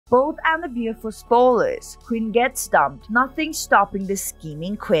Bold and the Beautiful spoilers. Quinn gets dumped, nothing stopping the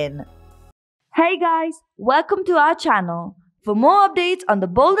scheming Quinn. Hey guys, welcome to our channel. For more updates on the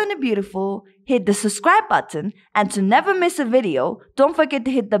Bold and the Beautiful, hit the subscribe button, and to never miss a video, don't forget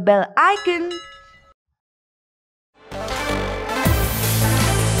to hit the bell icon.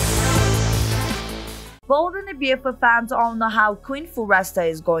 Bold and the Beautiful fans all know how Quinn Forrester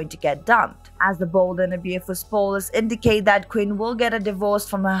is going to get dumped, as the Bold and the Beautiful spoilers indicate that Quinn will get a divorce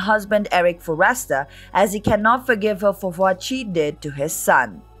from her husband Eric Forrester, as he cannot forgive her for what she did to his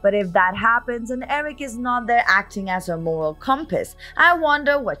son. But if that happens and Eric is not there acting as her moral compass, I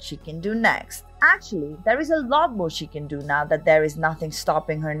wonder what she can do next. Actually, there is a lot more she can do now that there is nothing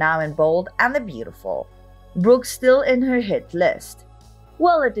stopping her now in Bold and the Beautiful. Brooke's still in her hit list.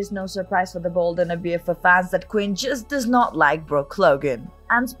 Well, it is no surprise for the Bold and the Beautiful fans that Quinn just does not like Brooke Logan.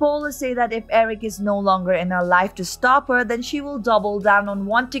 And spoilers say that if Eric is no longer in her life to stop her, then she will double down on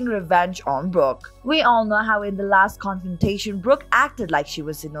wanting revenge on Brooke. We all know how in the last confrontation Brooke acted like she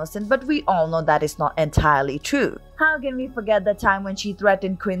was innocent, but we all know that is not entirely true. How can we forget the time when she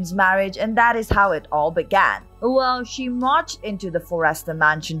threatened Quinn's marriage, and that is how it all began? Well, she marched into the Forrester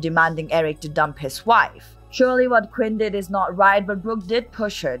mansion demanding Eric to dump his wife. Surely what Quinn did is not right, but Brooke did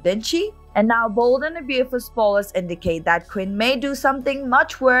push her, didn't she? And now Bold and the Beautiful spoilers indicate that Quinn may do something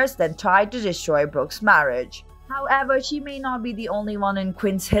much worse than try to destroy Brooke's marriage. However, she may not be the only one in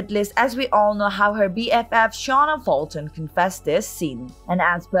Quinn's hit list, as we all know how her BFF Shauna Fulton confessed this scene. And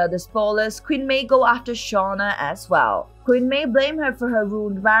as per the spoilers, Quinn may go after Shauna as well. Quinn may blame her for her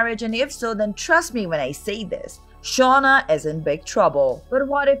ruined marriage, and if so, then trust me when I say this, Shauna is in big trouble. But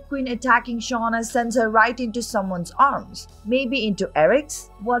what if Quinn attacking Shauna sends her right into someone's arms? Maybe into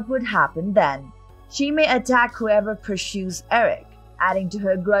Eric's? What would happen then? She may attack whoever pursues Eric. Adding to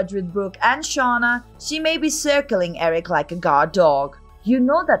her grudge with Brooke and Shauna, she may be circling Eric like a guard dog. You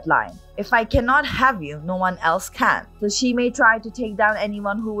know that line, if I cannot have you, no one else can. So she may try to take down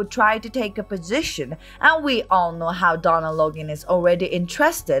anyone who would try to take a position, and we all know how Donna Logan is already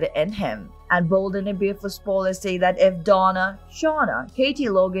interested in him. And Bold and the Beautiful spoilers say that if Donna, Shauna, Katie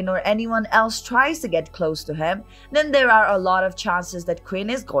Logan or anyone else tries to get close to him, then there are a lot of chances that Quinn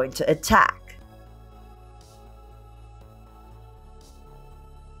is going to attack.